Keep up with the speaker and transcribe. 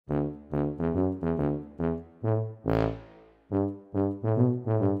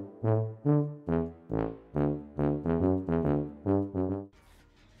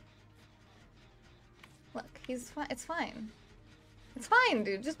He's fine. It's fine. It's fine,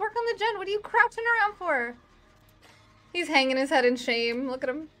 dude. Just work on the gen. What are you crouching around for? He's hanging his head in shame. Look at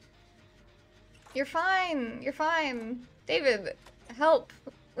him. You're fine. You're fine. David, help.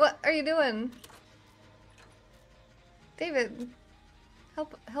 What are you doing? David,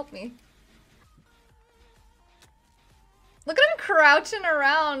 help me. Look at him crouching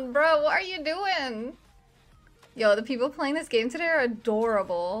around, bro. What are you doing? Yo, the people playing this game today are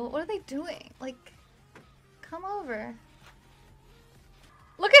adorable. What are they doing? Like, come over.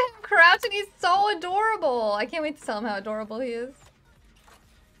 Look at him crouching. He's so adorable. I can't wait to tell him how adorable he is.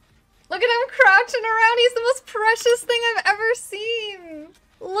 Look at him crouching around. He's the most precious thing I've ever seen.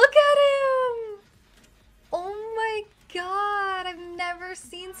 Look at him. Oh my god. I've never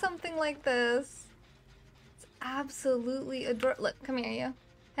seen something like this. It's absolutely adorable. Look, come here, you.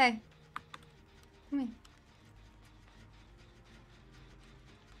 Hey. Come here.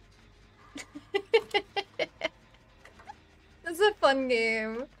 This is a fun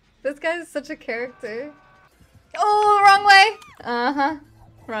game. This guy's such a character. Oh, wrong way! Uh-huh.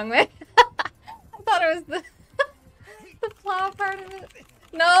 Wrong way. I thought it was the the plow part of it.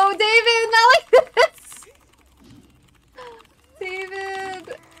 No, David, not like this!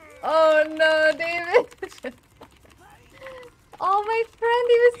 David! Oh no, David! Oh, my friend,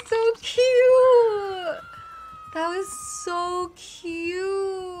 he was so cute! That was so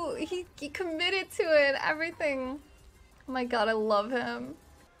cute! He committed to it, everything. Oh my god, I love him.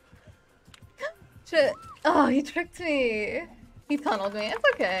 Shit. Oh, he tricked me. He tunneled me. It's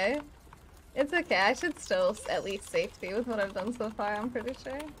okay. It's okay. I should still at least safety with what I've done so far, I'm pretty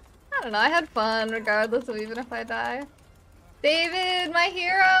sure. I don't know. I had fun regardless of even if I die. David, my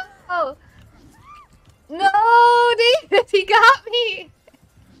hero! No, David, he got me!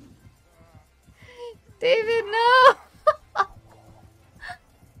 David, no!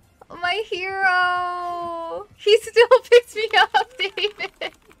 My hero! He still picked me up,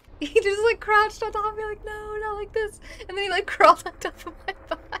 David! He just like crouched on top of me like, no, not like this. And then he like crawled on top of my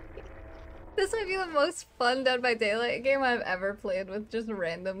body. This might be the most fun Dead by Daylight game I've ever played with just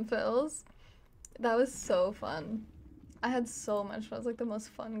random fills. That was so fun. I had so much fun. It was like the most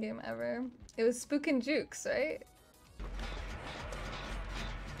fun game ever. It was Spook and Jukes, right?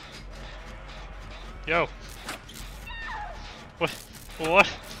 Yo. What? What?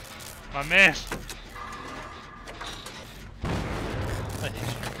 My man.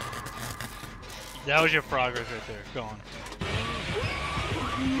 That was your progress right there. Go on.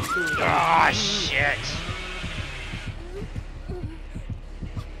 Ah, shit.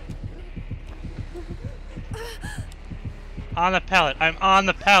 On the pallet. I'm on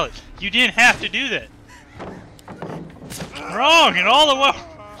the pallet. You didn't have to do that. Wrong and all the way.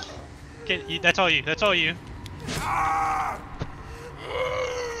 Okay, that's all you. That's all you.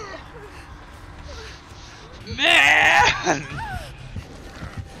 Man!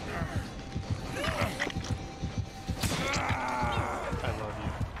 I love you.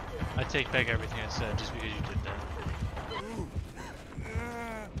 I take back everything I said just because you did that.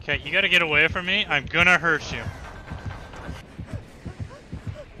 Okay, you gotta get away from me. I'm gonna hurt you.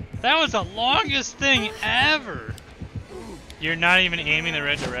 That was the longest thing ever! You're not even aiming the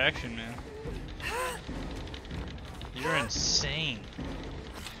right direction, man. You're insane.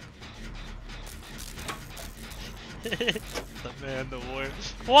 The man, the warrior.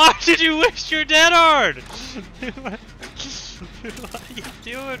 Why did you waste your dead hard? What are you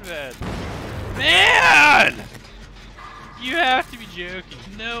doing, man? Man! You have to be joking.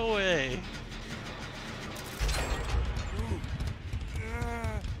 No way.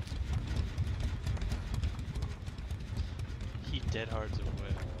 He dead hards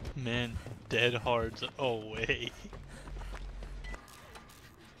away. Man, dead hards away.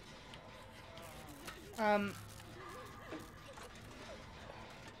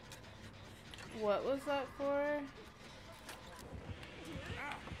 What was that for?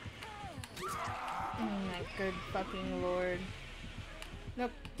 Oh my good fucking lord.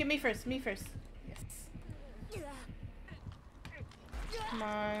 Nope, give me first, me first. Yes. Come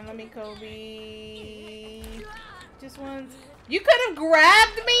on, let me Kobe. Just once. You could have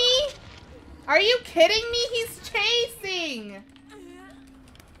grabbed me? Are you kidding me? He's chasing!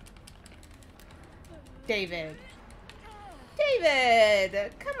 David.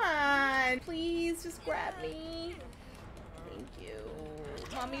 David! Come on! Please, just grab me. Thank you.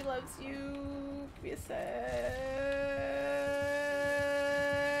 Mommy loves you. Give me a sec.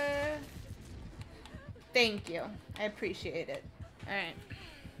 Thank you. I appreciate it. Alright.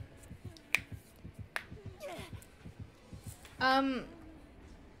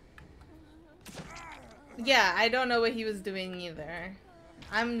 Yeah, I don't know what he was doing either.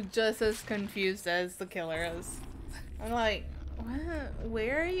 I'm just as confused as the killer is. I'm like, what?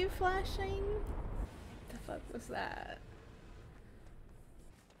 Where are you flashing? The fuck was that?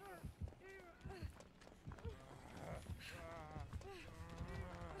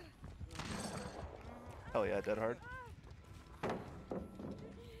 Hell yeah, dead hard.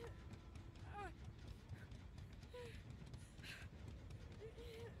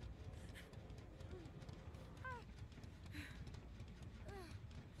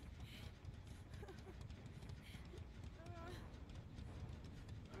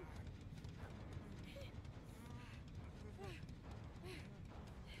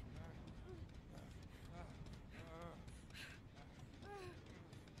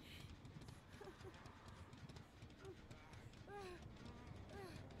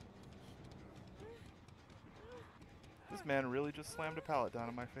 This man really just slammed a pallet down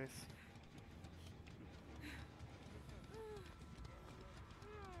on my face.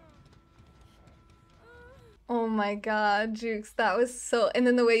 Oh my god, Jukes, that was so. And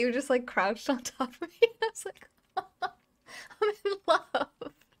then the way you just like crouched on top of me, I was like, I'm in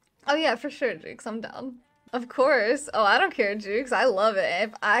love. Oh yeah, for sure, Jukes, I'm down. Of course. Oh, I don't care, Jukes. I love it.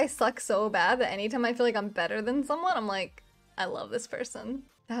 If I suck so bad that anytime I feel like I'm better than someone, I'm like, I love this person.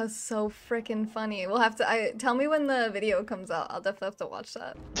 That was so freaking funny. We'll have to. Tell me when the video comes out. I'll definitely have to watch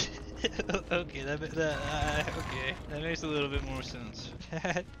that. Okay, okay, that makes a little bit more sense.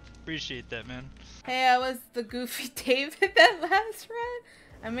 Appreciate that, man. Hey, I was the goofy David that last run.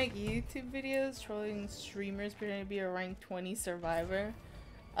 I make YouTube videos trolling streamers pretending to be a rank 20 survivor.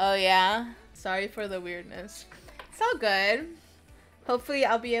 Oh yeah? Sorry for the weirdness. It's all good. Hopefully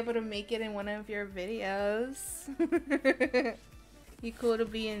I'll be able to make it in one of your videos. You cool to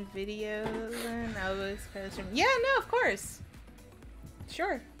be in videos? And I was kind of stream. Yeah, no, of course.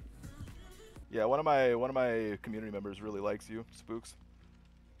 Sure. Yeah, one of my community members really likes you, Spooks.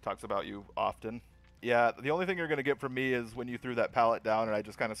 Talks about you often. Yeah, the only thing you're gonna get from me is when you threw that pallet down and I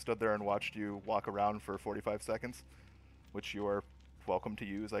just kind of stood there and watched you walk around for 45 seconds, which you are welcome to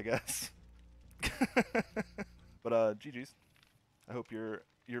use, I guess. But GG's. I hope your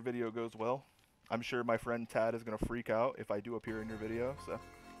video goes well. I'm sure my friend Tad is gonna freak out if I do appear in your video, so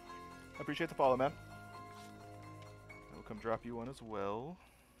I appreciate the follow, man. I will come drop you one as well.